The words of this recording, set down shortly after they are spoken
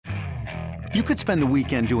You could spend the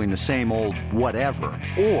weekend doing the same old whatever,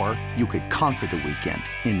 or you could conquer the weekend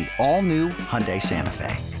in the all-new Hyundai Santa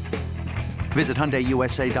Fe. Visit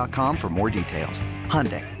HyundaiUSA.com for more details.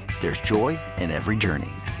 Hyundai, there's joy in every journey.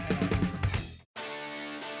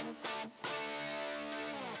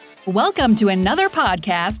 Welcome to another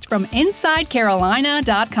podcast from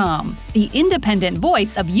InsideCarolina.com, the independent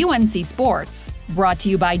voice of UNC Sports. Brought to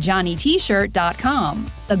you by JohnnyT-shirt.com,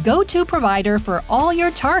 the go-to provider for all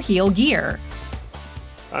your Tar Heel gear.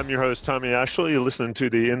 I'm your host, Tommy Ashley. You're listening to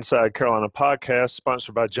the Inside Carolina podcast,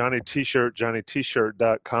 sponsored by Johnny T-shirt,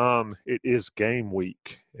 JohnnyT-shirt.com. It is game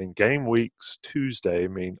week, and game week's Tuesday,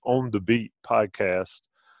 On the Beat podcast.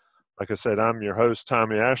 Like I said, I'm your host,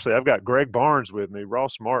 Tommy Ashley. I've got Greg Barnes with me,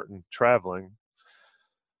 Ross Martin traveling.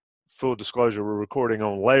 Full disclosure, we're recording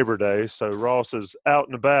on Labor Day, so Ross is out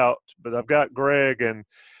and about, but I've got Greg. And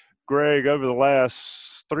Greg, over the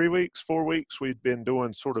last 4 weeks, we've been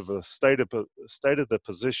doing sort of a state of the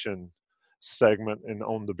position segment in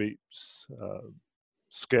On the Beat's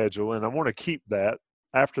schedule, and I want to keep that.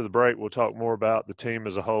 After the break, we'll talk more about the team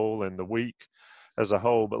as a whole and the week as a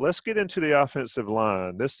whole, but let's get into the offensive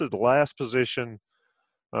line. This is the last position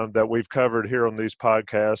that we've covered here on these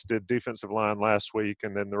podcasts. Did defensive line last week,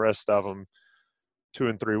 and then the rest of them 2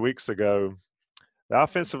 and 3 weeks ago. The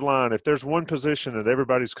offensive line, if there's one position that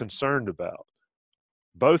everybody's concerned about,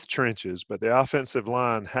 both trenches, but the offensive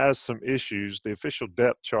line has some issues. The official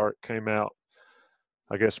depth chart came out,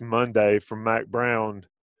 I guess, Monday from Mack Brown.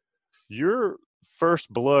 Your first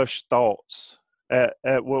blush thoughts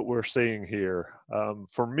at what we're seeing here?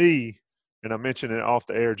 For me, and I mentioned it off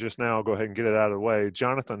the air just now, I'll go ahead and get it out of the way,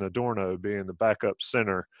 Jonathan Adorno being the backup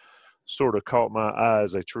center sort of caught my eye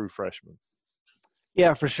as a true freshman.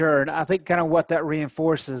 Yeah, for sure. And I think kind of what that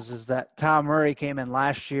reinforces is that Ty Murray came in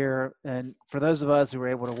last year, and for those of us who were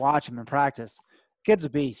able to watch him in practice, kid's a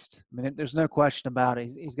beast. I mean, there's no question about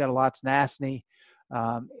it. He's got a lot of tenacity,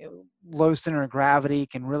 low center of gravity,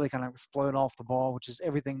 can really kind of explode off the ball, which is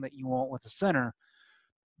everything that you want with a center.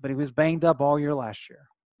 But he was banged up all year last year,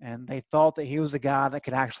 and they thought that he was a guy that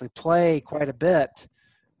could actually play quite a bit,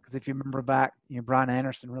 because if you remember back, Brian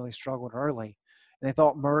Anderson really struggled early. And they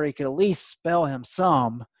thought Murray could at least spell him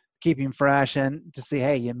some, keep him fresh, and to see,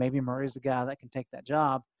 hey, maybe Murray's the guy that can take that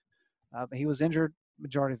job. But he was injured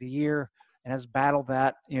majority of the year and has battled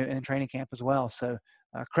that in training camp as well. So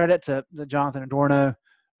credit to Jonathan Adorno,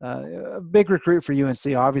 a big recruit for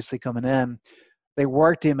UNC, obviously coming in. They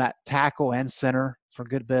worked him at tackle and center for a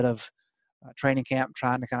good bit of training camp,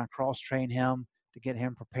 trying to kind of cross-train him to get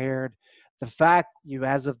him prepared. The fact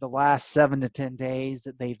as of the last 7 to 10 days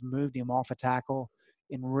that they've moved him off a tackle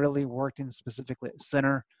and really worked him specifically at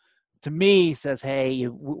center, to me says, hey,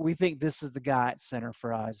 we think this is the guy at center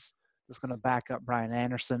for us that's going to back up Brian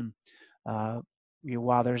Anderson.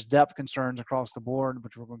 While there's depth concerns across the board,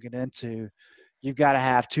 which we're going to get into, you've got to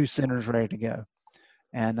have two centers ready to go.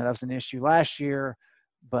 And that was an issue last year.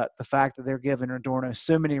 But the fact that they're giving Adorno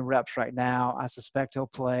so many reps right now, I suspect he'll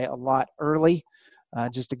play a lot early.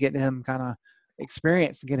 Just to get him kind of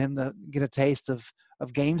experience and get him to get a taste of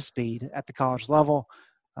game speed at the college level.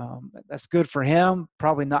 That's good for him.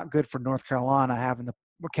 Probably not good for North Carolina having to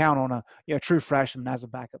count on a true freshman as a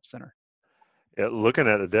backup center. Yeah, looking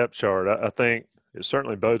at the depth chart, I think it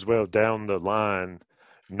certainly bodes well down the line.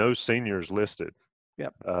 No seniors listed.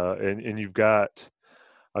 Yep. And you've got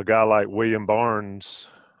a guy like William Barnes,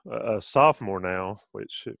 a sophomore now,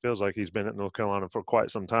 which it feels like he's been at North Carolina for quite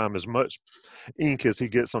some time. As much ink as he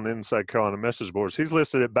gets on the Inside Carolina message boards, he's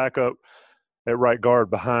listed at backup at right guard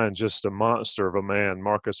behind just a monster of a man,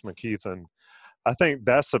 Marcus McKeithen. I think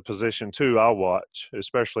that's a position, too, I'll watch,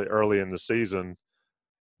 especially early in the season.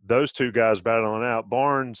 Those two guys battling out.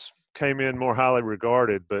 Barnes came in more highly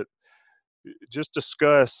regarded, but just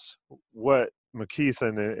discuss what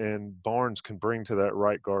McKeithen and Barnes can bring to that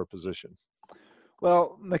right guard position.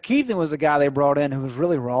 Well, McKeithen was a guy they brought in who was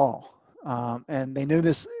really raw. And they knew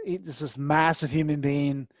this massive human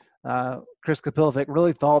being, Chris Kapilovic,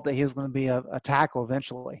 really thought that he was going to be a tackle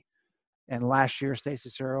eventually. And last year, Stacey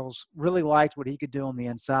Searles really liked what he could do on the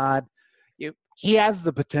inside. He has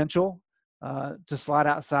the potential to slide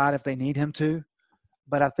outside if they need him to.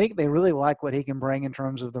 But I think they really like what he can bring in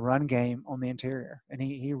terms of the run game on the interior. And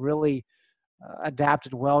he really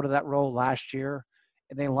adapted well to that role last year.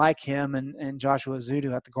 And they like him and Joshua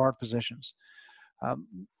Azudu at the guard positions.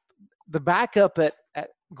 The backup at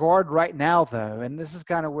guard right now, though, and this is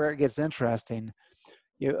kind of where it gets interesting,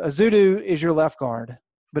 Azudu is your left guard.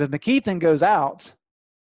 But if McKeithen goes out,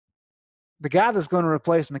 the guy that's going to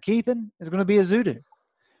replace McKeithen is going to be Azudu.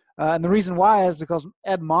 And the reason why is because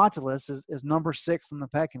Ed Montelis is number 6 on the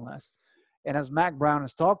pecking list. And as Mack Brown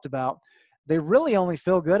has talked about, they really only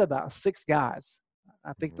feel good about 6 guys.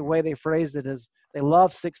 I think the way they phrased it is they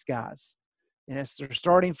love 6 guys. And it's their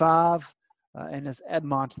starting 5, and it's Ed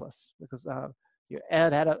Montilus, because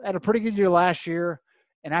Ed had a pretty good year last year.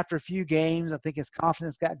 And after a few games, I think his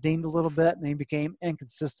confidence got dinged a little bit, and he became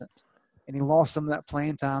inconsistent. And he lost some of that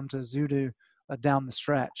playing time to Zudu down the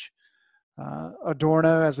stretch.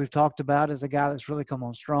 Adorno, as we've talked about, is a guy that's really come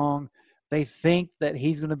on strong. They think that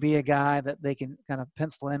he's going to be a guy that they can kind of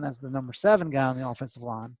pencil in as the number 7 guy on the offensive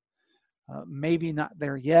line. Maybe not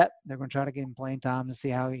there yet. They're going to try to get him playing time to see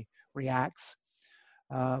how he reacts.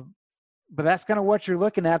 But that's kind of what you're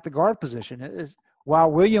looking at the guard position. Is while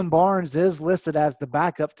William Barnes is listed as the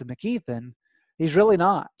backup to McKeithen, he's really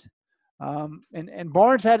not. And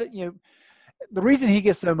Barnes had, the reason he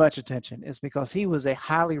gets so much attention is because he was a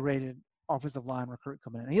highly rated offensive line recruit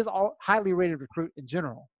coming in. He's a highly rated recruit in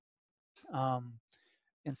general.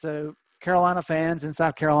 And so Carolina fans,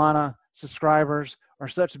 Inside Carolina subscribers are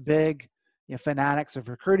such big fanatics of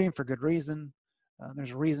recruiting for good reason.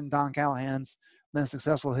 There's a reason Don Callahan's been as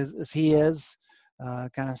successful as he is,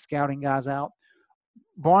 kind of scouting guys out.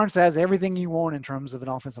 Barnes has everything you want in terms of an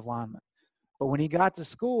offensive lineman. But when he got to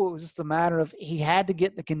school, it was just a matter of he had to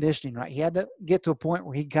get the conditioning right. He had to get to a point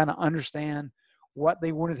where he kind of understand what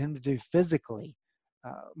they wanted him to do physically.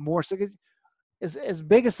 More so, as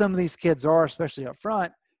big as some of these kids are, especially up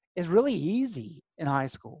front, it's really easy in high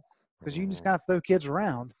school because you can just kind of throw kids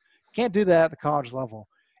around. Can't do that at the college level.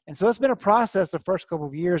 And so it's been a process the first couple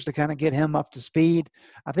of years to kind of get him up to speed.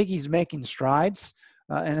 I think he's making strides.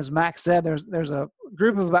 And as Mack said, there's a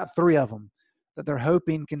group of about 3 of them that they're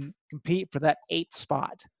hoping can compete for that 8th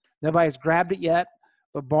spot. Nobody's grabbed it yet,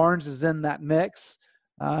 but Barnes is in that mix.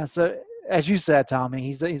 So as you said, Tommy,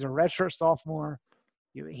 he's a redshirt sophomore.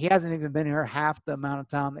 He hasn't even been here half the amount of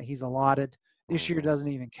time that he's allotted. This year doesn't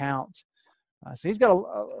even count. So he's got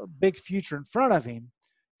a big future in front of him.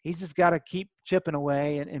 He's just got to keep chipping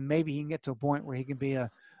away, and maybe he can get to a point where he can be a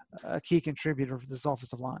key contributor for this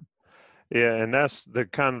offensive line. Yeah, and that's the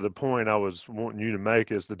kind of the point I was wanting you to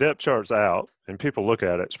make is the depth chart's out, and people look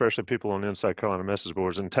at it, especially people on the Inside Carolina message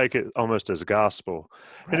boards, and take it almost as gospel.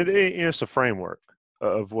 Right. And it's a framework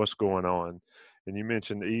of what's going on. And you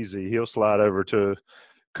mentioned Easy. He'll slide over to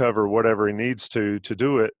cover whatever he needs to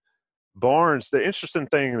do it. Barnes, the interesting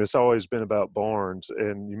thing that's always been about Barnes,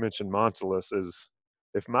 and you mentioned Montilus, is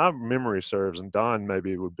if my memory serves, and Don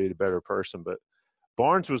maybe would be the better person, but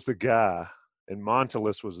Barnes was the guy and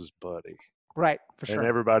Montilus was his buddy. Right, for sure. And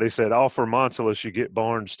everybody said, for Montilus, you get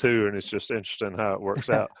Barnes too, and it's just interesting how it works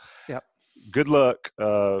out. Yep. Good luck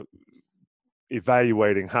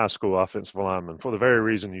evaluating high school offensive linemen for the very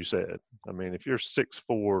reason you said. I mean, if you're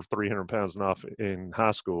 6'4", 300 pounds in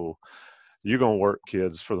high school, you're going to work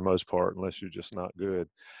kids for the most part unless you're just not good.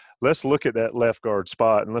 Let's look at that left guard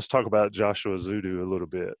spot, and let's talk about Joshua Zudu a little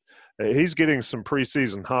bit. He's getting some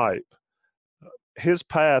preseason hype. His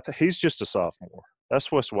path, he's just a sophomore.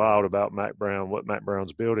 That's what's wild about Mack Brown, what Mack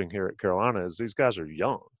Brown's building here at Carolina is these guys are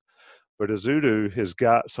young. But Zudu has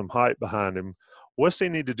got some hype behind him. What's he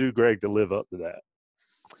need to do, Greg, to live up to that?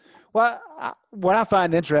 Well, what I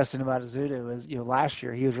find interesting about Zudu is, last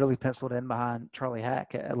year he was really penciled in behind Charlie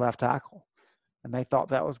Heck at left tackle, and they thought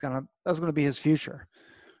that was going to be his future.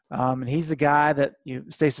 And he's the guy that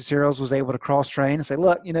Stacey Searles was able to cross-train and say,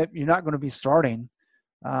 look, you're not going to be starting,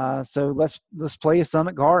 so let's play you some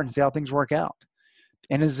at guard and see how things work out.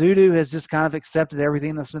 And Zudu has just kind of accepted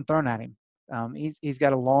everything that's been thrown at him. He's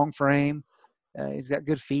got a long frame. He's got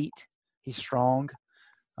good feet. He's strong.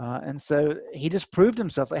 And so he just proved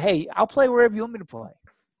himself like, hey, I'll play wherever you want me to play.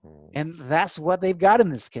 And that's what they've got in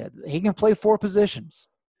this kid. He can play 4 positions.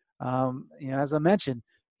 As I mentioned,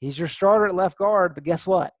 he's your starter at left guard, but guess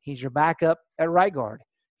what? He's your backup at right guard.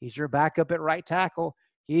 He's your backup at right tackle.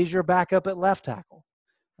 He's your backup at left tackle.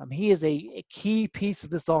 He is a key piece of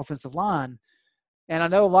this offensive line. And I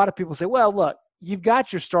know a lot of people say, well, look, you've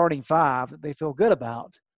got your starting 5 that they feel good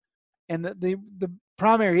about. And the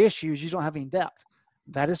primary issue is you don't have any depth.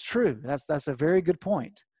 That is true. That's a very good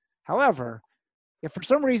point. However, if for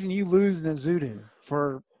some reason you lose Zudu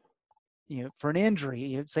for an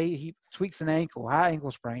injury, say he tweaks an ankle, high ankle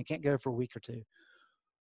sprain, can't go for a week or 2.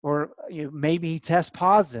 Or maybe he tests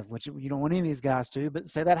positive, which you don't want any of these guys to, but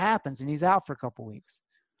say that happens and he's out for a couple weeks.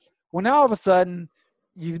 Well, now all of a sudden,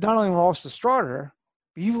 you've not only lost the starter,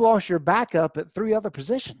 but you've lost your backup at 3 other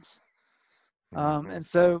positions. And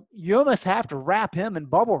so you almost have to wrap him in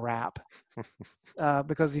bubble wrap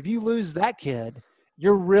because if you lose that kid,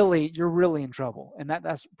 you're really in trouble, and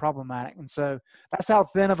that's problematic. And so that's how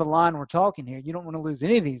thin of a line we're talking here. You don't want to lose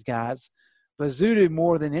any of these guys, but Zudu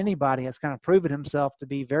more than anybody has kind of proven himself to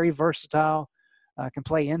be very versatile, can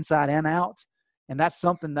play inside and out. And that's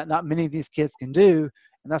something that not many of these kids can do.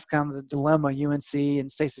 And that's kind of the dilemma UNC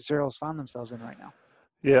and Stacey Searles find themselves in right now.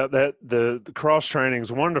 Yeah, that the cross training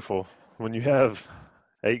is wonderful when you have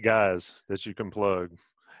 8 guys that you can plug.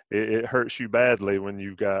 It hurts you badly when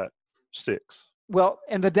you've got 6. Well,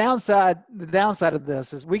 and the downside of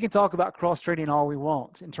this is we can talk about cross training all we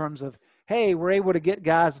want in terms of, hey, we're able to get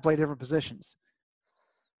guys to play different positions.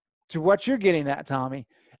 To what you're getting at, Tommy,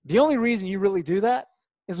 the only reason you really do that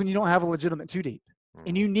is when you don't have a legitimate 2 deep,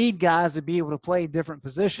 and you need guys to be able to play different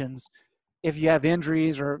positions if you have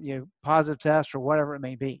injuries or positive tests or whatever it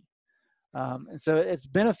may be. And so it's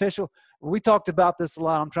beneficial. We talked about this a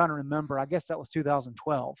lot. I'm trying to remember. I guess that was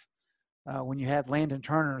 2012 when you had Landon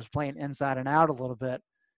Turner was playing inside and out a little bit.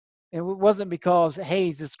 It wasn't because, hey,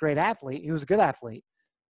 he's this great athlete. He was a good athlete.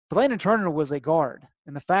 But Landon Turner was a guard.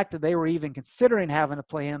 And the fact that they were even considering having to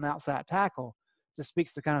play him outside tackle just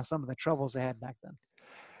speaks to kind of some of the troubles they had back then.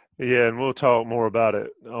 Yeah, and we'll talk more about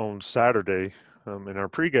it on Saturday in our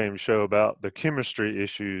pregame show about the chemistry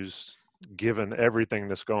issues given everything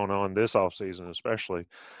that's going on this offseason especially.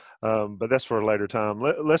 But that's for a later time.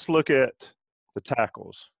 Let's look at the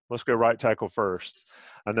tackles. Let's go right tackle first.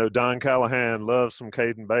 I know Don Callahan loves some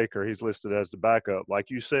Caden Baker. He's listed as the backup. Like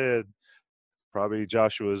you said, probably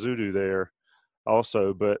Joshua Zudu there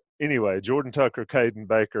also. But anyway, Jordan Tucker, Caden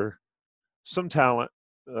Baker, some talent,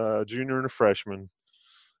 junior and a freshman,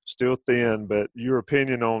 still thin. But your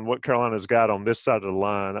opinion on what Carolina's got on this side of the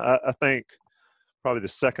line, I think probably the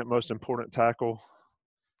second most important tackle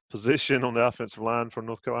position on the offensive line for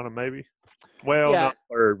North Carolina maybe. Well, not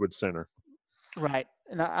third with center. Right.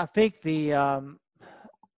 And I think as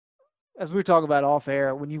we were talking about off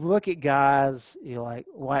air, when you look at guys, like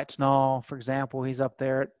Wyatt Tnall, for example, he's up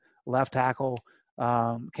there at left tackle.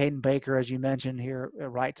 Caden Baker, as you mentioned here,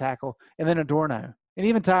 at right tackle, and then Adorno, and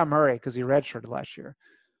even Ty Murray because he redshirted last year.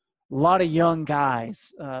 A lot of young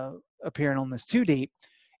guys appearing on this 2 deep,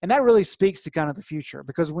 and that really speaks to kind of the future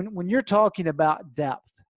because when you're talking about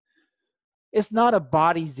depth, it's not a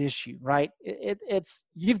bodies issue, right? It's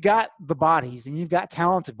you've got the bodies and you've got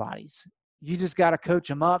talented bodies. You just got to coach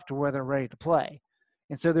them up to where they're ready to play.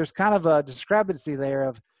 And so there's kind of a discrepancy there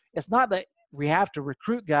of it's not that we have to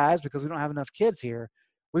recruit guys because we don't have enough kids here.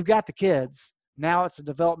 We've got the kids. Now it's a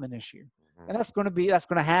development issue. And that's going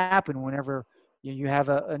to happen whenever you have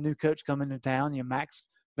a new coach come into town. Mack's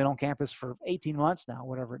been on campus for 18 months now,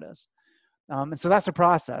 whatever it is. And so that's a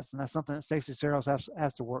process, and that's something that Stacey Searles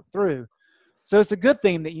has to work through. So it's a good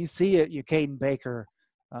thing that you see it, Caden Baker.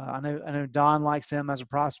 I know Don likes him as a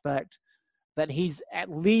prospect, that he's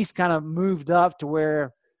at least kind of moved up to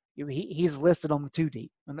where he's listed on the 2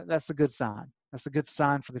 deep, and that's a good sign. That's a good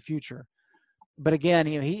sign for the future. But again,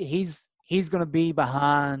 he's going to be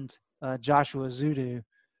behind Joshua Zudu,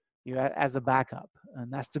 as a backup,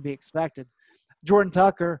 and that's to be expected. Jordan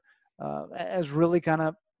Tucker has really kind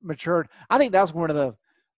of matured. I think that was one of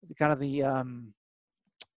the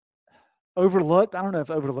overlooked. I don't know if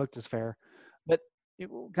overlooked is fair, but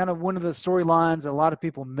kind of one of the storylines a lot of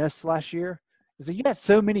people missed last year is that you had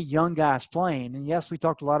so many young guys playing. And yes, we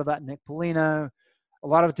talked a lot about Nick Polino. A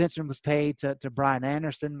lot of attention was paid to Brian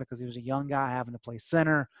Anderson because he was a young guy having to play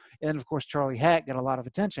center. And of course, Charlie Heck got a lot of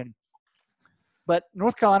attention. But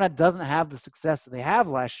North Carolina doesn't have the success that they have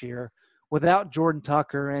last year without Jordan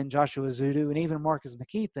Tucker and Joshua Zudu and even Marcus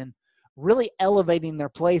McKeithen really elevating their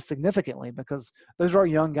play significantly because those are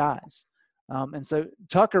young guys. And so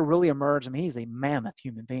Tucker really emerged. I mean, he's a mammoth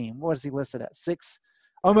human being. What is he listed at?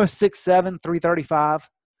 Almost 6'7", 335.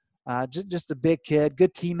 Just a big kid,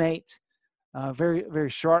 good teammate, very, very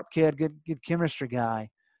sharp kid, good chemistry guy.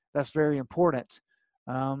 That's very important.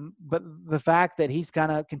 But the fact that he's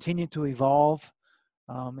kind of continued to evolve,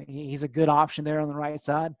 he's a good option there on the right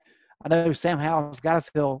side. I know Sam Howell's got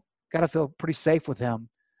to feel pretty safe with him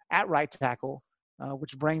at right tackle,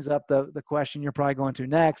 which brings up the question you're probably going to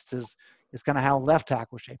next is kind of how left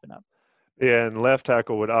tackle is shaping up. Yeah, and left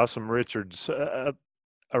tackle with Awesome Richards.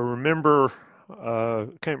 I remember,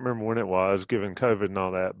 can't remember when it was, given COVID and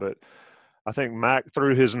all that, but I think Mack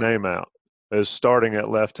threw his name out as starting at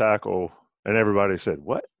left tackle, and everybody said,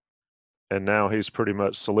 what? And now he's pretty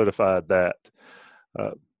much solidified that.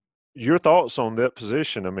 Your thoughts on that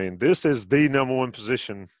position? I mean, this is the number one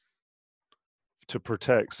position to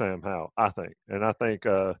protect Sam Howell, I think. And I think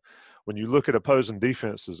when you look at opposing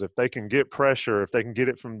defenses, if they can get pressure, if they can get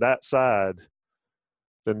it from that side,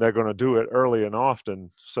 then they're going to do it early and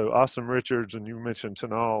often. So Awesome Richards, and you mentioned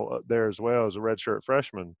Tnall there as well as a redshirt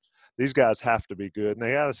freshman, these guys have to be good, and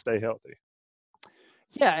they got to stay healthy.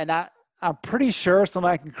 Yeah, and I'm pretty sure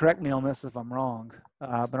somebody can correct me on this if I'm wrong,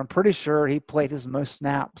 but I'm pretty sure he played his most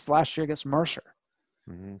snaps last year against Mercer.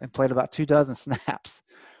 and played about 24 snaps.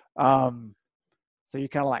 So you're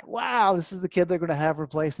kind of like, wow, this is the kid they're going to have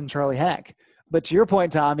replacing Charlie Heck. But to your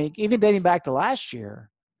point, Tommy, even dating back to last year,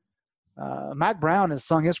 Mack Brown has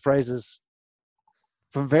sung his praises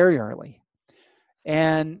from very early.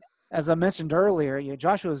 And as I mentioned earlier,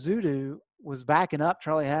 Joshua Zudu was backing up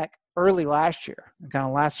Charlie Heck early last year, and kind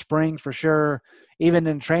of last spring for sure, even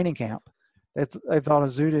in training camp. They thought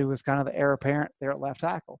Zudu was kind of the heir apparent there at left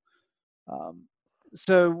tackle.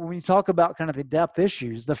 So when you talk about kind of the depth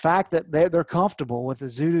issues, the fact that they're comfortable with the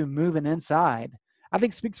Zudu moving inside, I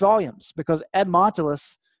think speaks volumes, because Ed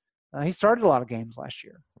Montelis, he started a lot of games last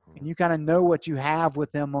year, and you kind of know what you have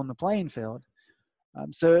with him on the playing field.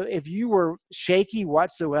 So if you were shaky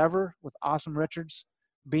whatsoever with Awesome Richards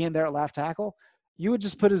being there at left tackle, you would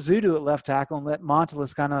just put a Zudu at left tackle and let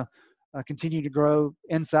Montelis kind of continue to grow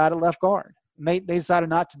inside at left guard. They decided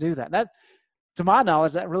not to do that. That, to my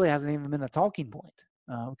knowledge, that really hasn't even been a talking point,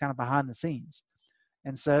 kind of behind the scenes.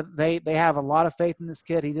 And so they have a lot of faith in this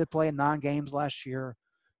kid. He did play in 9 games last year,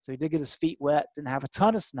 so he did get his feet wet, didn't have a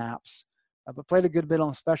ton of snaps, but played a good bit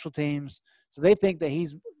on special teams. So they think that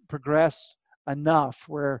he's progressed enough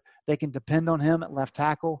where they can depend on him at left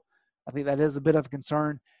tackle. I think that is a bit of a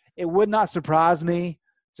concern. It would not surprise me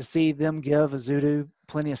to see them give Azudu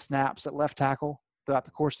plenty of snaps at left tackle throughout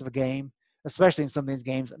the course of a game, especially in some of these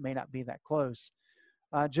games that may not be that close,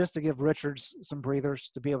 just to give Richards some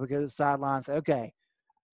breathers to be able to go to the sideline and say, okay,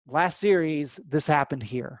 last series, this happened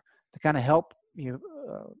here, to kind of help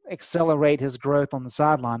accelerate his growth on the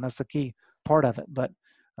sideline. That's the key part of it.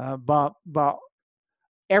 But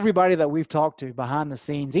everybody that we've talked to behind the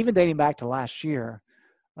scenes, even dating back to last year,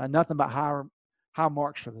 nothing but high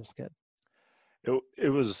marks for this kid. It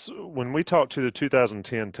was when we talked to the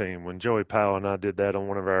 2010 team, when Joey Powell and I did that on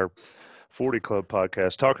one of our 40 Club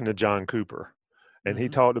podcasts, talking to John Cooper. And he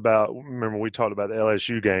talked about, remember we talked about the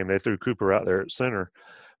LSU game, they threw Cooper out there at center,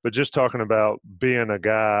 but just talking about being a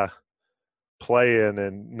guy playing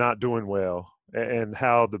and not doing well, and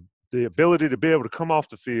how the ability to be able to come off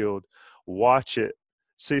the field, watch it,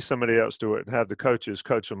 see somebody else do it, and have the coaches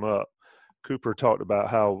coach them up. Cooper talked about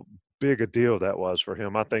how big a deal that was for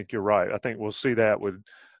him. I think you're right. I think we'll see that with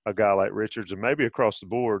a guy like Richards, and maybe across the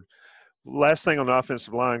board. Last thing on the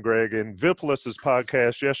offensive line, Greg, in Vipolis's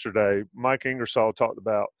podcast yesterday, Mike Ingersoll talked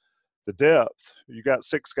about the depth. You got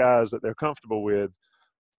 6 guys that they're comfortable with,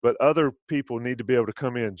 but other people need to be able to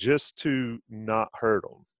come in just to not hurt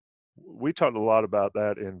them. We talked a lot about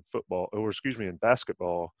that in football, in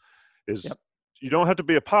basketball, is you don't have to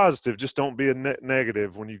be a positive, just don't be a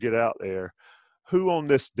negative when you get out there. Who on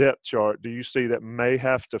this depth chart do you see that may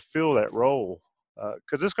have to fill that role?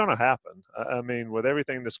 Because it's going to happen. I mean, with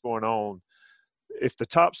everything that's going on, if the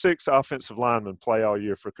top 6 offensive linemen play all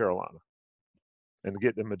year for Carolina and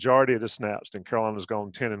get the majority of the snaps, then Carolina's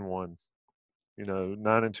gone 10-1, 9-2,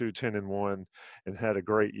 10-1, and had a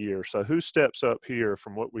great year. So who steps up here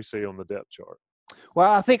from what we see on the depth chart?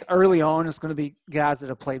 Well, I think early on it's going to be guys that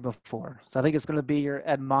have played before. So I think it's going to be your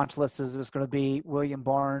Ed Montelises. It's going to be William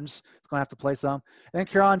Barnes. It's going to have to play some. And then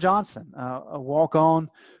Kieran Johnson, a walk-on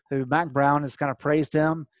who Mack Brown has kind of praised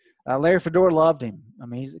him. Larry Fedora loved him. I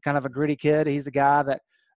mean, he's kind of a gritty kid. He's a guy that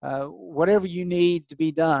whatever you need to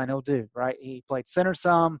be done, he'll do, right? He played center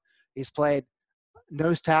some. He's played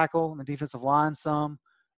nose tackle in the defensive line some.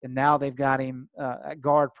 And now they've got him at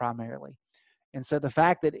guard primarily. And so the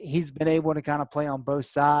fact that he's been able to kind of play on both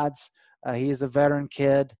sides, he is a veteran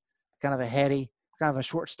kid, kind of a heady, kind of a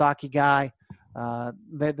short, stocky guy.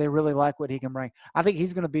 They really like what he can bring. I think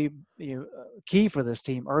he's going to be key for this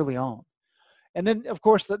team early on. And then, of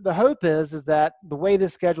course, the hope is that the way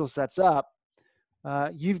this schedule sets up,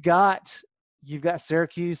 you've got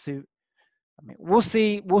Syracuse who, I mean, we'll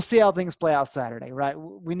see how things play out Saturday, right?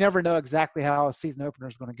 We never know exactly how a season opener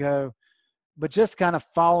is going to go. But just kind of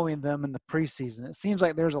following them in the preseason, it seems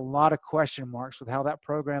like there's a lot of question marks with how that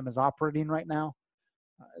program is operating right now.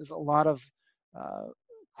 There's a lot of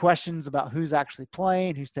questions about who's actually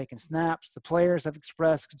playing, who's taking snaps. The players have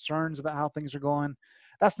expressed concerns about how things are going.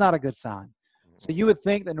 That's not a good sign. So you would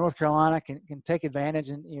think that North Carolina can take advantage,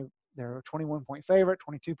 and they're a 21-point favorite,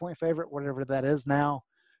 22-point favorite, whatever that is now.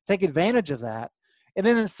 Take advantage of that. And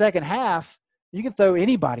then in the second half, you can throw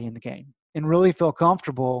anybody in the game and really feel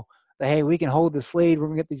comfortable that, hey, we can hold this lead. We're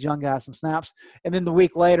going to get these young guys some snaps. And then the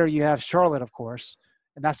week later, you have Charlotte, of course,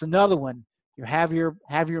 and that's another one. You have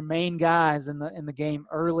your main guys in the game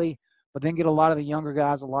early, but then get a lot of the younger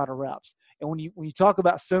guys a lot of reps. And when you talk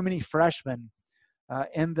about so many freshmen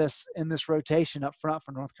in this rotation up front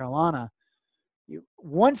for North Carolina,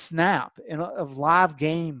 one snap of live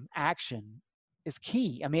game action is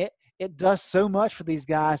key. I mean, it does so much for these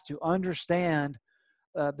guys to understand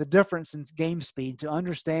the difference in game speed, to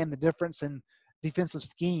understand the difference in defensive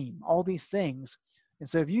scheme, all these things. And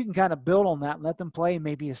so if you can kind of build on that and let them play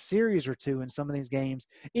maybe a series or two in some of these games,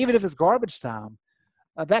 even if it's garbage time,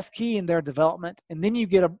 that's key in their development. And then you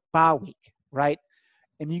get a bye week, right?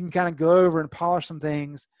 And you can kind of go over and polish some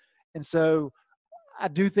things. And so I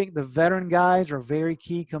do think the veteran guys are very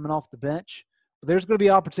key coming off the bench. But there's going to be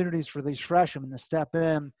opportunities for these freshmen to step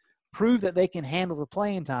in, prove that they can handle the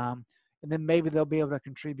playing time, and then maybe they'll be able to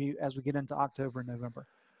contribute as we get into October and November.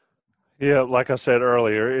 Yeah, like I said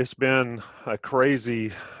earlier, it's been a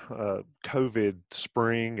crazy COVID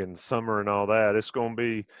spring and summer and all that. It's going to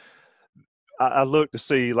be – I look to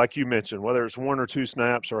see, like you mentioned, whether it's 1 or 2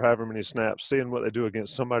 snaps or however many snaps, seeing what they do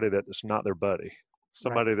against somebody that is not their buddy,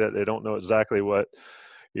 somebody that they don't know exactly what –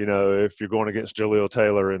 if you're going against Jaleel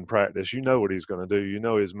Taylor in practice, you know what he's going to do. You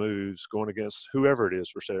know his moves going against whoever it is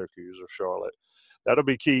for Syracuse or Charlotte. That'll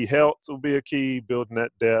be key. Health will be a key, building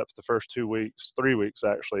that depth. The first 2 weeks, 3 weeks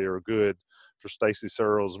actually, are good for Stacey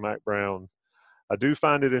Searles, Mack Brown. I do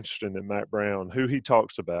find it interesting that Mack Brown, who he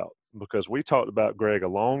talks about, because we talked about Greg a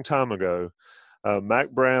long time ago. Mack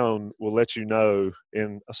Brown will let you know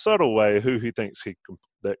in a subtle way who he thinks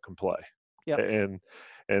that can play. Yep.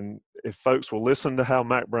 And if folks will listen to how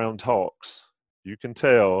Mack Brown talks, you can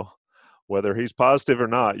tell whether he's positive or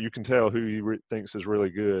not. You can tell who he thinks is really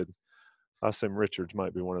good. Asim Richards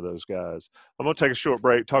might be one of those guys. I'm going to take a short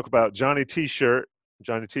break, talk about Johnny T-Shirt,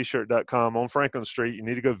 JohnnyT-Shirt.com on Franklin Street. You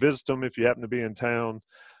need to go visit them if you happen to be in town.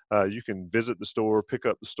 You can visit the store, pick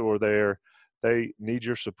up the store there. They need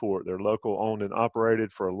your support. They're local owned and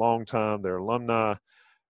operated for a long time. They're alumni.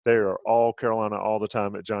 They are all Carolina all the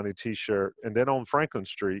time at Johnny T-Shirt. And then on Franklin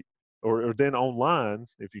Street, or then online,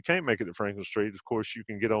 if you can't make it to Franklin Street, of course, you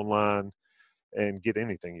can get online and get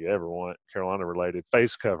anything you ever want Carolina-related.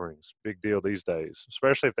 Face coverings, big deal these days,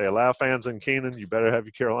 especially if they allow fans in Keenan. You better have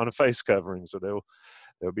your Carolina face coverings, or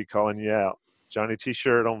they'll be calling you out. Johnny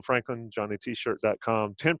T-Shirt on Franklin,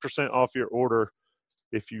 JohnnyT-Shirt.com. 10% off your order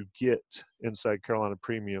if you get Inside Carolina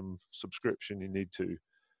Premium subscription. You need to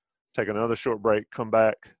take another short break, come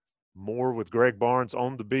back, more with Greg Barnes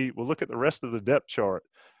on the beat. We'll look at the rest of the depth chart.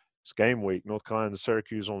 It's game week, North Carolina to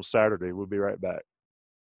Syracuse on Saturday. We'll be right back.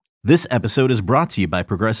 This episode is brought to you by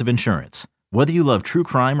Progressive Insurance. Whether you love true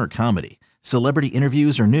crime or comedy, celebrity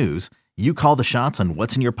interviews or news, you call the shots on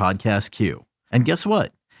what's in your podcast queue. And guess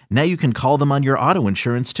what? Now you can call them on your auto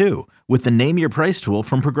insurance too with the Name Your Price tool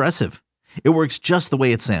from Progressive. It works just the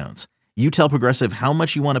way it sounds. You tell Progressive how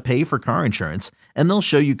much you want to pay for car insurance, and they'll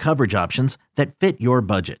show you coverage options that fit your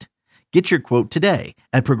budget. Get your quote today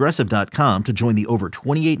at Progressive.com to join the over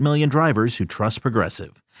 28 million drivers who trust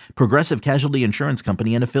Progressive. Progressive Casualty Insurance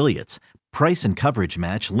Company and Affiliates. Price and coverage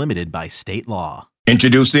match limited by state law.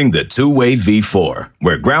 Introducing the two-way V4,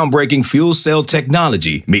 where groundbreaking fuel cell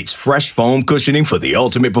technology meets fresh foam cushioning for the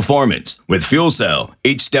ultimate performance. With fuel cell,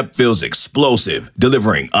 each step feels explosive,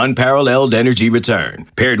 delivering unparalleled energy return.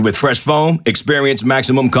 Paired with fresh foam, experience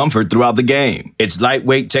maximum comfort throughout the game. Its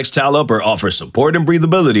lightweight textile upper offers support and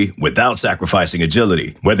breathability without sacrificing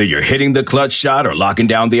agility. Whether you're hitting the clutch shot or locking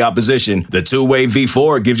down the opposition, the two-way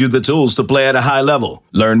V4 gives you the tools to play at a high level.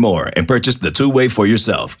 Learn more and purchase the two-way for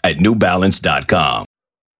yourself at NewBalance.com.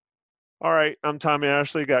 All right, I'm Tommy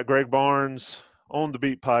Ashley. Got Greg Barnes on the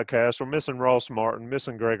Beat podcast. We're missing Ross Martin,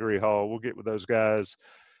 missing Gregory Hall. We'll get with those guys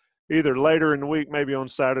either later in the week, maybe on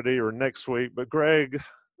Saturday or next week. But Greg,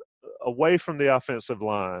 away from the offensive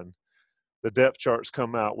line, the depth charts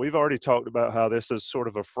come out. We've already talked about how this is sort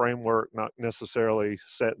of a framework, not necessarily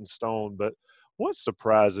set in stone. But what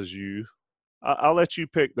surprises you? I'll let you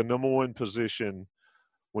pick the number one position.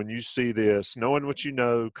 When you see this, knowing what you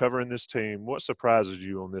know, covering this team, what surprises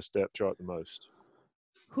you on this depth chart the most?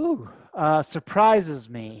 Surprises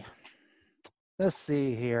me. Let's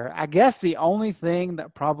see here. I guess the only thing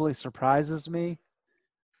that probably surprises me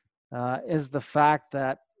is the fact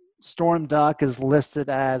that Storm Duck is listed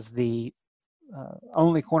as the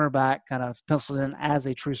only cornerback kind of penciled in as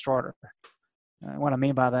a true starter. What I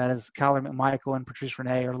mean by that is Kyler McMichael and Patrice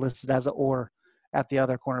Renee are listed as an or at the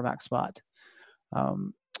other cornerback spot.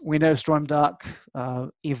 We know Storm Duck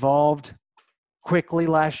evolved quickly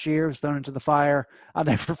last year, was thrown into the fire. I'll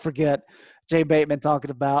never forget Jay Bateman talking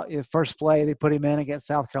about the first play they put him in against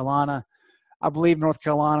South Carolina. I believe North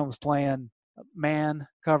Carolina was playing man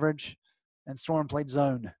coverage, and Storm played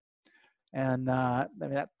zone. And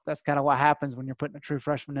that's kind of what happens when you're putting a true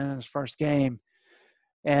freshman in his first game.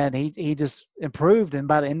 And he just improved, and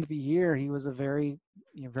by the end of the year, he was a very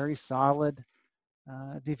solid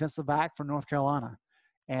defensive back for North Carolina.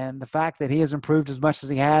 And the fact that he has improved as much as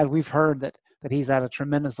he had, we've heard that he's had a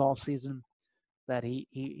tremendous offseason, that he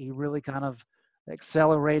really kind of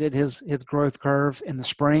accelerated his growth curve in the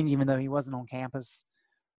spring, even though he wasn't on campus.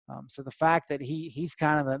 So the fact that he's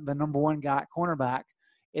kind of the number one guy at cornerback,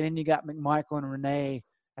 and then you got McMichael and Renee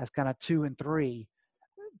as kind of 2 and 3,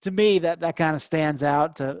 to me that kind of stands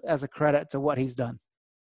out as a credit to what he's done.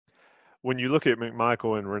 When you look at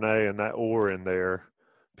McMichael and Renee and that or in there,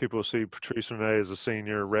 people see Patrice Renee as a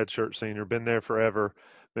senior, redshirt senior, been there forever.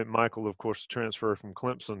 McMichael, of course, the transfer from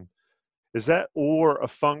Clemson. Is that or a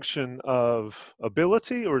function of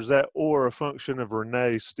ability, or is that or a function of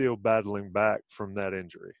Renee still battling back from that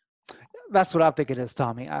injury? That's what I think it is,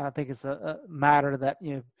 Tommy. I think it's a matter that,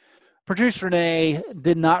 Patrice Renee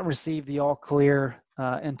did not receive the all clear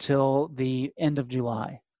until the end of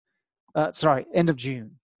July. End of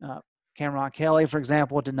June. Cameron Kelly, for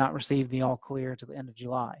example, did not receive the all clear to the end of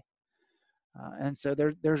July. And so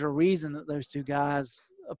there's a reason that those two guys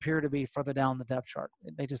appear to be further down the depth chart.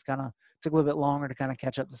 They just kind of took a little bit longer to kind of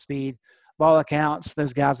catch up to speed. By all accounts,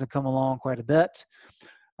 those guys have come along quite a bit.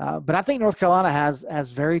 But I think North Carolina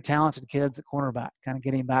has very talented kids at cornerback, kind of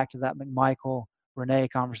getting back to that McMichael-Renee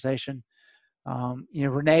conversation.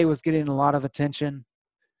 Renee was getting a lot of attention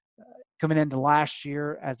coming into last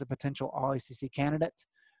year as a potential All-ACC candidate.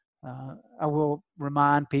 I will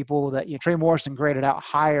remind people that Trey Morrison graded out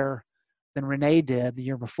higher than Renee did the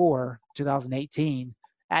year before, 2018,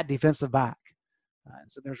 at defensive back.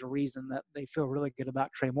 So there's a reason that they feel really good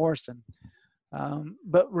about Trey Morrison.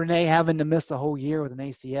 But Renee having to miss a whole year with an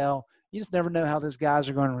ACL, you just never know how those guys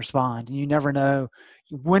are going to respond. And you never know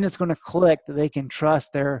when it's going to click that they can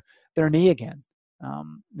trust their knee again.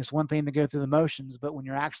 It's one thing to go through the motions, but when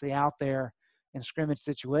you're actually out there in scrimmage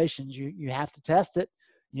situations, you have to test it.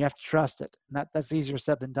 You have to trust it. And that's easier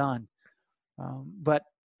said than done. But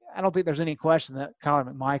I don't think there's any question that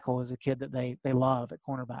Kyler McMichael is a kid that they love at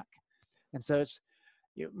cornerback. And so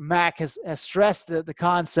Mack has stressed the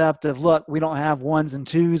concept of, look, we don't have ones and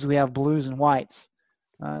twos, we have blues and whites.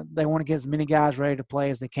 They want to get as many guys ready to play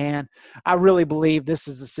as they can. I really believe this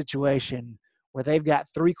is a situation where they've got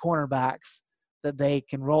 3 cornerbacks that they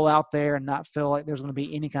can roll out there and not feel like there's going to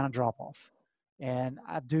be any kind of drop-off. And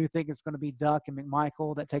I do think it's going to be Duck and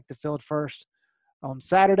McMichael that take the field first on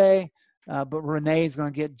Saturday. But Renee is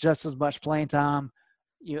going to get just as much playing time,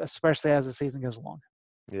 especially as the season goes along.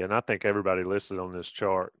 Yeah, and I think everybody listed on this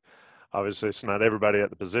chart, obviously it's not everybody at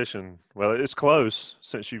the position. Well, it's close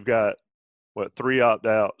since you've got, 3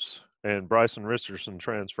 opt-outs and Bryson Richardson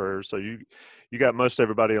transfers. So you got most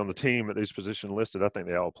everybody on the team at these positions listed. I think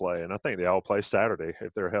they all play, and I think they all play Saturday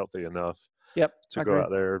if they're healthy enough to go out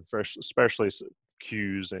there, especially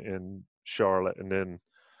Q's and Charlotte, and then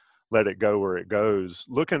let it go where it goes.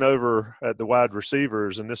 Looking over at the wide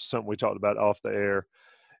receivers, and this is something we talked about off the air,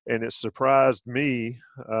 and it surprised me,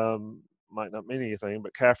 might not mean anything,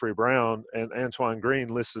 but Caffrey Brown and Antoine Green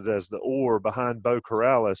listed as the or behind Bo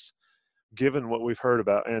Corrales, given what we've heard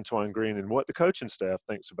about Antoine Green and what the coaching staff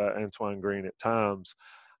thinks about Antoine Green at times.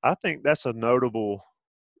 I think that's a notable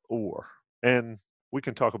or. And we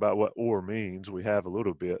can talk about what or means. We have a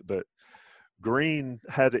little bit, but Green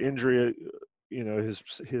had the injury,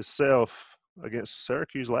 his self against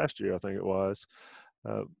Syracuse last year, I think it was.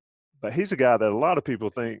 But he's a guy that a lot of people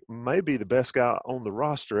think may be the best guy on the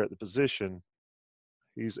roster at the position.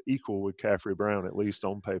 He's equal with Caffrey Brown, at least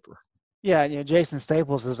on paper. Yeah, Jason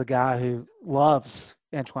Staples is a guy who loves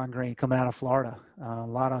Antoine Green coming out of Florida. A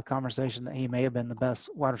lot of conversation that he may have been the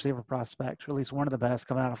best wide receiver prospect, or at least one of the best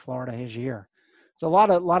coming out of Florida his year. So a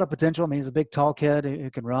lot of potential. I mean, he's a big, tall kid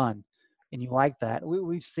who can run, and you like that.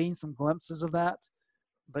 We've seen some glimpses of that,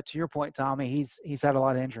 but to your point, Tommy, he's had a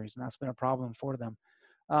lot of injuries, and that's been a problem for them.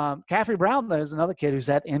 Caffrey Brown, though, is another kid who's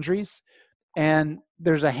had injuries, and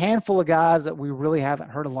there's a handful of guys that we really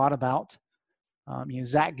haven't heard a lot about.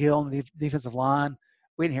 Zach Gill on the defensive line,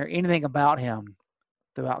 we didn't hear anything about him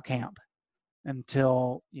throughout camp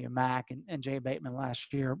until Mack and Jay Bateman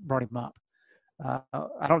last year brought him up.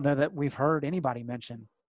 I don't know that we've heard anybody mention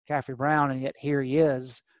Caffrey Brown, and yet here he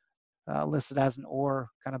is listed as an or,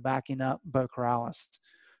 kind of backing up Bo Corrales.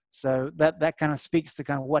 So that kind of speaks to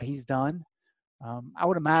kind of what he's done. I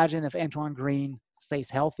would imagine if Antoine Green stays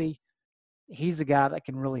healthy, he's the guy that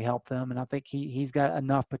can really help them, and I think he's got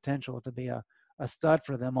enough potential to be a stud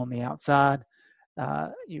for them on the outside.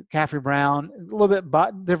 Caffrey Brown, a little bit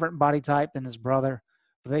different body type than his brother,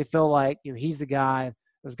 but they feel like he's the guy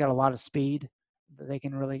that's got a lot of speed, that they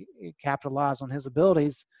can really capitalize on his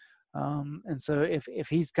abilities. And so if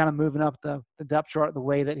he's kind of moving up the depth chart the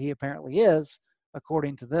way that he apparently is,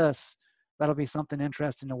 according to this, that'll be something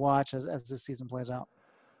interesting to watch as this season plays out.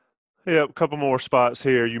 Yeah, a couple more spots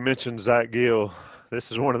here. You mentioned Zach Gill.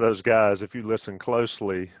 This is one of those guys, if you listen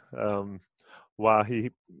closely, why he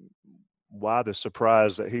why the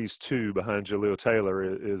surprise that he's 2 behind Jaleel Taylor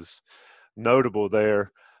is notable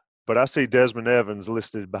there. But I see Desmond Evans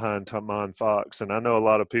listed behind Tamon Fox, and I know a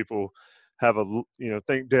lot of people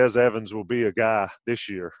think Des Evans will be a guy this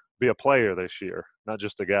year, be a player this year, not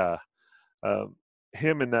just a guy.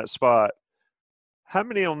 Him in that spot. How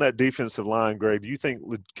many on that defensive line, Greg, do you think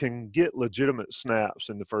can get legitimate snaps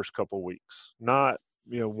in the first couple of weeks? Not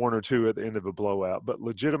 1 or 2 at the end of a blowout, but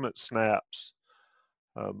legitimate snaps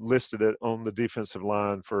listed it on the defensive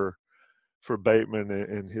line for Bateman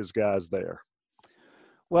and his guys there.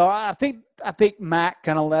 Well, I think Mack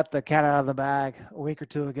kind of let the cat out of the bag a week or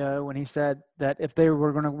 2 ago when he said that if they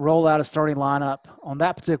were going to roll out a starting lineup on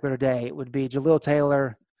that particular day, it would be Jaleel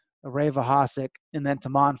Taylor, Ray Vahasek, and then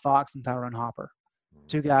Tamon Fox and Tyrone Hopper,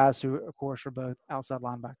 2 guys who, of course, are both outside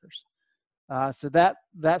linebackers. So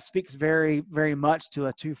that speaks very, very much to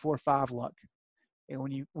a 2-4-5 look. And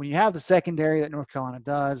when you have the secondary that North Carolina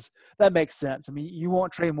does, that makes sense. I mean, you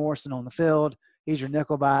want Trey Morrison on the field. He's your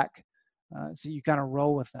nickelback. So you kind of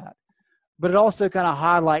roll with that. But it also kind of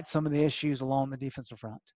highlights some of the issues along the defensive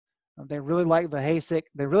front. They really like Vahasek.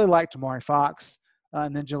 They really like Tamari Fox.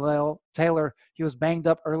 And then Jaleel Taylor, he was banged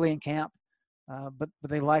up early in camp, but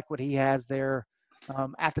they like what he has there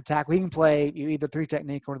at the tackle. He can play either 3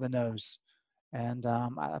 technique or the nose. And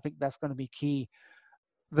I think that's going to be key.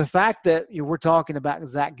 The fact that we're talking about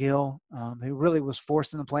Zach Gill, who really was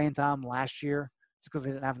forcing the playing time last year, it's because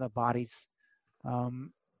they didn't have enough bodies.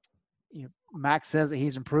 Max says that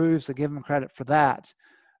he's improved, so give him credit for that.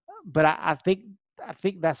 But I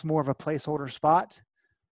think that's more of a placeholder spot.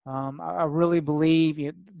 I really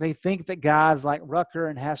believe they think that guys like Rucker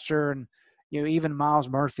and Hester and even Miles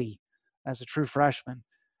Murphy as a true freshman,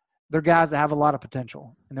 they're guys that have a lot of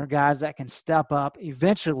potential, and they're guys that can step up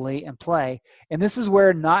eventually and play. And this is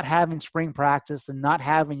where not having spring practice and not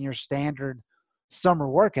having your standard summer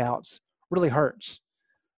workouts really hurts.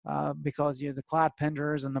 Because the Clyde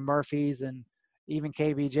Penders and the Murphys and even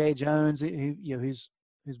KBJ Jones, who's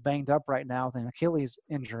banged up right now with an Achilles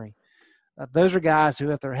injury. Those are guys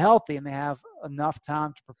who, if they're healthy and they have enough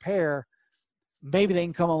time to prepare, maybe they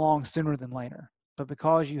can come along sooner than later. But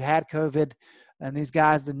because you had COVID and these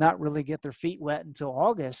guys did not really get their feet wet until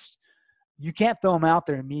August, you can't throw them out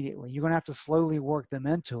there immediately. You're going to have to slowly work them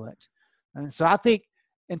into it. And so I think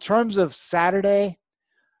in terms of Saturday,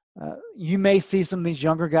 you may see some of these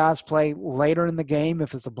younger guys play later in the game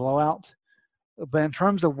if it's a blowout. But in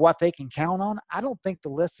terms of what they can count on, I don't think the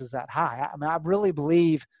list is that high. I mean, I really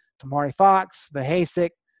believe Tamari Fox, Vahasek,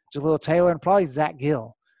 Jaleel Taylor, and probably Zach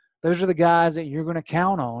Gill. Those are the guys that you're going to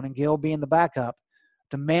count on, and Gill being the backup,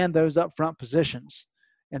 to man those up front positions.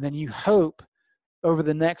 And then you hope over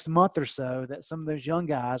the next month or so that some of those young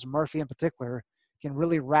guys, Murphy in particular, can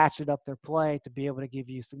really ratchet up their play to be able to give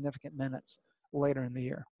you significant minutes later in the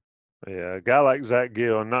year. Yeah, a guy like Zach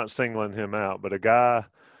Gill, I'm not singling him out, but a guy,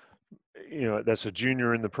 that's a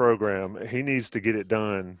junior in the program, he needs to get it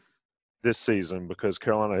done this season because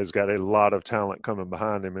Carolina has got a lot of talent coming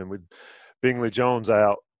behind him. And with Bingley Jones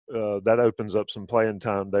out, that opens up some playing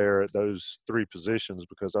time there at those 3 positions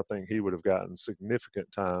because I think he would have gotten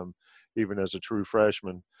significant time even as a true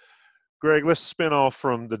freshman. Greg, let's spin off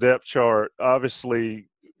from the depth chart. Obviously,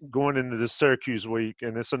 going into this Syracuse week,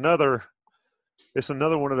 and it's another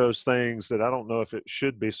one of those things that I don't know if it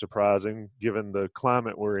should be surprising given the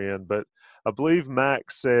climate we're in, but I believe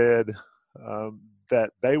Mack said that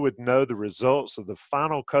they would know the results of the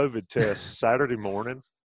final COVID test Saturday morning.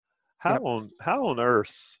 How on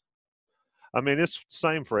earth? I mean, it's the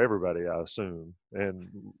same for everybody, I assume, and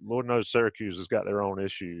Lord knows Syracuse has got their own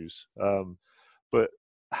issues. But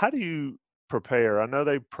how do you prepare? I know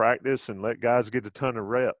they practice and let guys get a ton of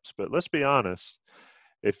reps, but let's be honest.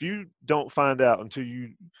 If you don't find out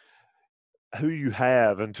who you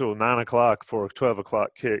have until 9 o'clock for a 12 o'clock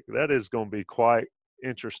kick, that is going to be quite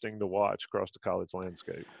interesting to watch across the college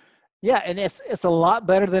landscape. Yeah, and it's a lot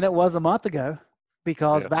better than it was a month ago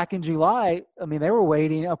because back in July, I mean, they were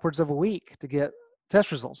waiting upwards of a week to get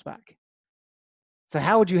test results back. So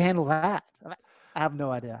how would you handle that? I have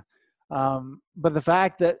no idea. But the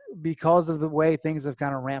fact that because of the way things have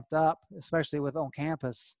kind of ramped up, especially with on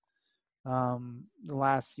campus, the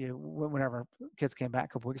last whenever kids came back a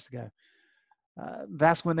couple weeks ago,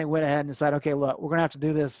 that's when they went ahead and decided, okay, look, we're going to have to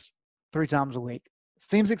do this 3 times a week.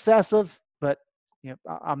 Seems excessive, but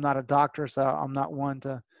I'm not a doctor, so I'm not one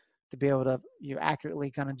to be able to accurately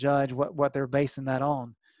kind of judge what they're basing that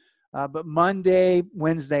on. But Monday,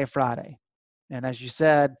 Wednesday, Friday, and as you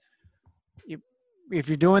said, if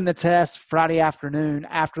you're doing the test Friday afternoon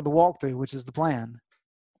after the walkthrough, which is the plan,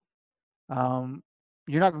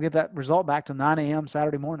 you're not going to get that result back till 9 a.m.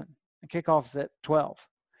 Saturday morning. And kickoff's at 12.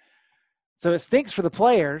 So it stinks for the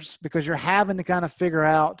players because you're having to kind of figure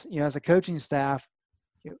out, as a coaching staff,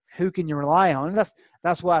 who can you rely on? And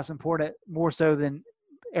that's why it's important, more so than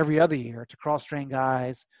every other year, to cross-train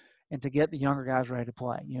guys and to get the younger guys ready to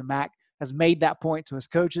play. Mack has made that point to his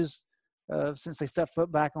coaches since they stepped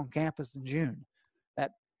foot back on campus in June,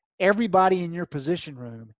 that everybody in your position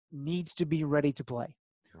room needs to be ready to play.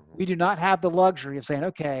 We do not have the luxury of saying,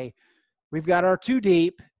 okay, we've got our 2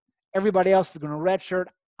 deep, everybody else is going to redshirt.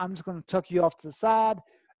 I'm just going to tuck you off to the side.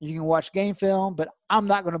 You can watch game film, but I'm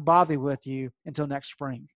not going to bother with you until next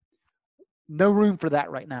spring. No room for that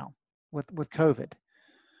right now with COVID.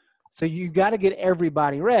 So you got to get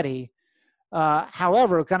everybody ready.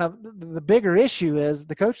 However, kind of the bigger issue is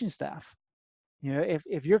the coaching staff.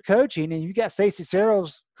 If you're coaching and you got Stacey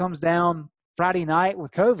Searles comes down Friday night with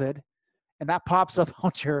COVID and that pops up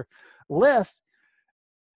on your list,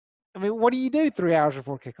 I mean, what do you do 3 hours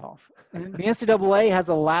before kickoff? And the NCAA has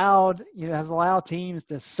allowed teams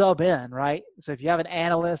to sub in, right? So if you have an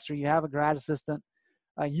analyst or you have a grad assistant,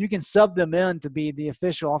 you can sub them in to be the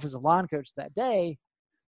official offensive line coach that day.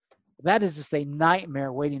 That is just a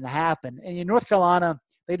nightmare waiting to happen. And in North Carolina,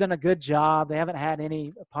 they've done a good job. They haven't had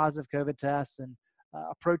any positive COVID tests in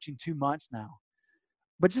approaching 2 months now.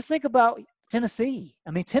 But just think about Tennessee.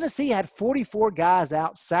 I mean, Tennessee had 44 guys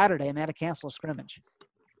out Saturday and they had to cancel a scrimmage.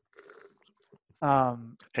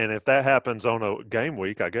 And if that happens on a game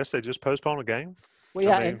week, I guess they just postpone a game. Well,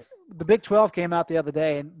 yeah, and the Big 12 came out the other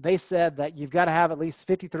day, and they said that you've got to have at least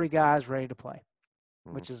 53 guys ready to play,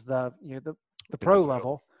 which is the pro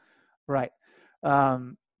level, right?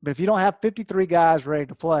 But if you don't have 53 guys ready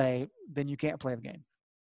to play, then you can't play the game.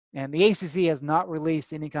 And the ACC has not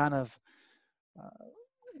released any kind of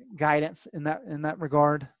guidance in that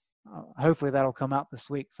regard. Hopefully, that'll come out this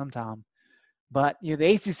week sometime. But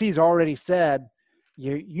the ACC's already said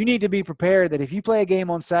you need to be prepared that if you play a game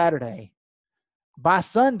on Saturday, by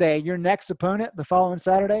Sunday, your next opponent the following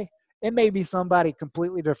Saturday, it may be somebody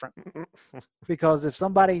completely different. Because if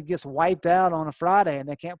somebody gets wiped out on a Friday and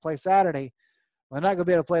they can't play Saturday, they're not going to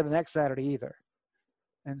be able to play the next Saturday either.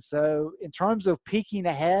 And so in terms of peeking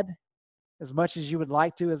ahead, as much as you would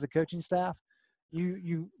like to as a coaching staff,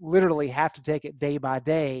 you literally have to take it day by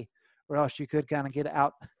day, or else you could kind of get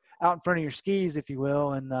out in front of your skis, if you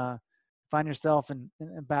will, and find yourself in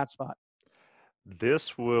a bad spot.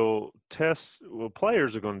 This will test – well,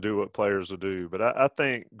 players are going to do what players will do. But I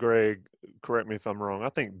think, Greg, correct me if I'm wrong, I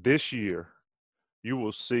think this year you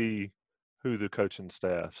will see who the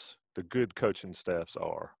good coaching staffs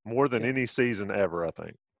are, more than any season ever, I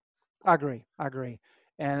think. I agree.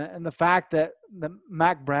 And the fact that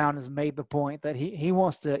Mack Brown has made the point that he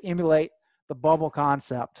wants to emulate the bubble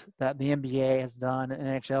concept that the NBA has done and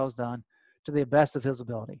NHL has done to the best of his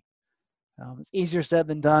ability. It's easier said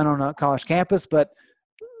than done on a college campus, but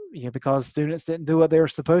because students didn't do what they were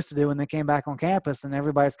supposed to do when they came back on campus and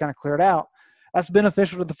everybody's kind of cleared out, that's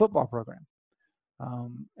beneficial to the football program.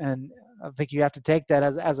 And I think you have to take that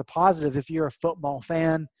as a positive. If you're a football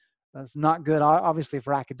fan, that's not good, obviously,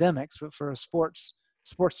 for academics, but for a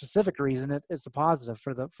sports-specific reason, it's a positive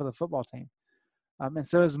for the football team. And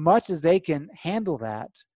so as much as they can handle that,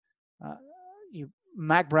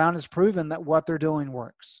 Mack Brown has proven that what they're doing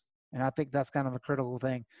works. And I think that's kind of a critical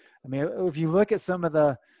thing. I mean, if you look at some of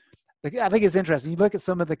I think it's interesting. You look at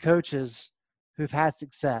some of the coaches who've had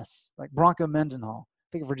success, like Bronco Mendenhall. I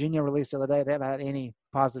think Virginia released the other day, they haven't had any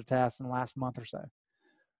positive tests in the last month or so.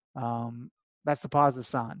 That's a positive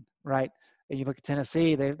sign, right? And you look at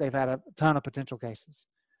Tennessee, they've had a ton of potential cases.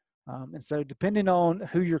 And so depending on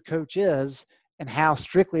who your coach is and how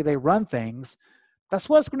strictly they run things, that's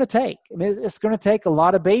what it's going to take. I mean, it's going to take a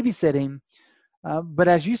lot of babysitting. But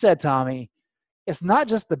as you said, Tommy, it's not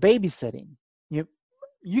just the babysitting.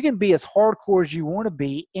 You can be as hardcore as you want to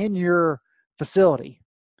be in your facility.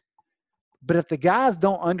 But if the guys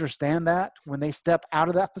don't understand that when they step out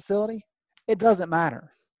of that facility, it doesn't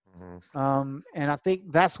matter. Mm-hmm. And I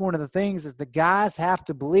think that's one of the things is the guys have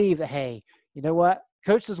to believe that, hey, you know what?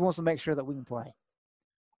 Coach just wants to make sure that we can play.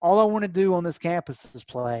 All I want to do on this campus is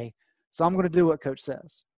play, so I'm going to do what Coach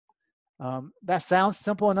says. That sounds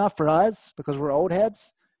simple enough for us because we're old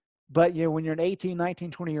heads, but when you're an 18,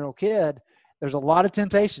 19, 20-year-old kid, there's a lot of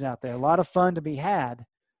temptation out there, a lot of fun to be had.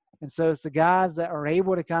 And so it's the guys that are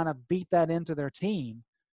able to kind of beat that into their team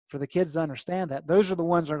for the kids to understand that. Those are the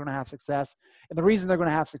ones that are going to have success. And the reason they're going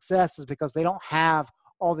to have success is because they don't have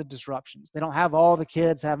all the disruptions. They don't have all the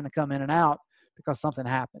kids having to come in and out because something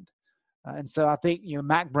happened. And so I think,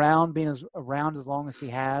 Mack Brown being around as long as he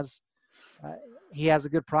has a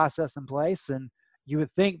good process in place, and you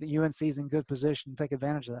would think that UNC is in good position to take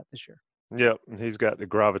advantage of that this year. Yep, and he's got the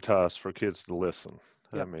gravitas for kids to listen.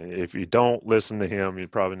 Yep. I mean, if you don't listen to him, you're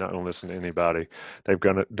probably not going to listen to anybody. They've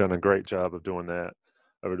done a great job of doing that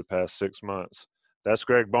over the past 6 months. That's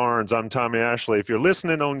Greg Barnes. I'm Tommy Ashley. If you're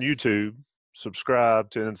listening on YouTube, subscribe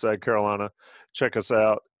to Inside Carolina. Check us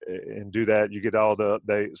out and do that. You get all the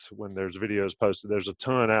updates when there's videos posted. There's a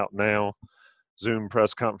ton out now, Zoom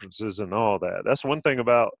press conferences and all that. That's one thing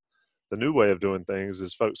about the new way of doing things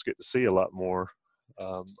is folks get to see a lot more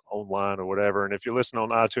online or whatever. And if you listen on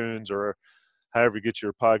iTunes or however you get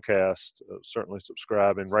your podcast, certainly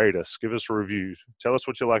subscribe and rate us. Give us a review. Tell us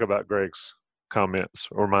what you like about Greg's comments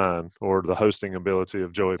or mine or the hosting ability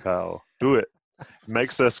of Joey Powell. Do it.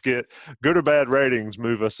 Makes us get good or bad ratings,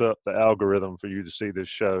 move us up the algorithm for you to see this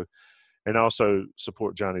show. And also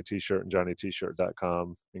support Johnny T-Shirt and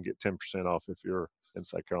JohnnyT-Shirt.com and get 10% off if you're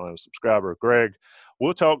Inside Carolina subscriber. Greg,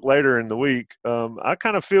 we'll talk later in the week. I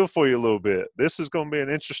kind of feel for you a little bit. This is going to be an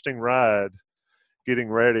interesting ride getting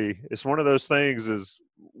ready. It's one of those things is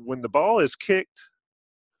when the ball is kicked,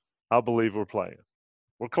 I believe we're playing.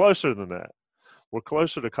 We're closer than that. We're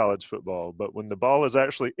closer to college football. But when the ball is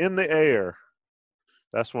actually in the air,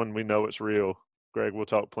 that's when we know it's real. Greg, we'll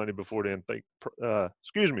talk plenty before then. Thank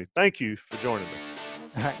you for joining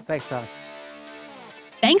us. All right. Thanks, Todd.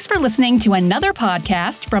 Thanks for listening to another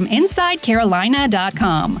podcast from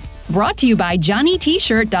InsideCarolina.com. Brought to you by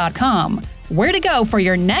JohnnyT-Shirt.com. Where to go for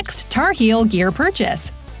your next Tar Heel gear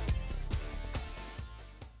purchase.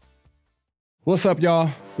 What's up,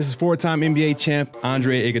 y'all? This is four-time NBA champ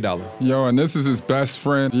Andre Iguodala. Yo, and this is his best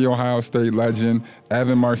friend, the Ohio State legend,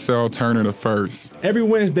 Evan Marcel Turner I. Every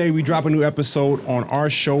Wednesday, we drop a new episode on our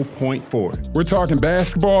show, Point Forward. We're talking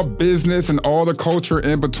basketball, business, and all the culture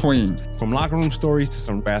in between. From locker room stories to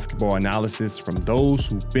some basketball analysis from those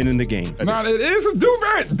who've been in the game. Now, it is a dude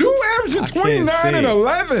averaging 29 and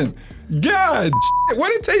 11. God,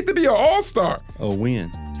 what it take to be an all-star? A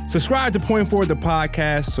win. Subscribe to Point Forward, the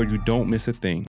podcast, so you don't miss a thing.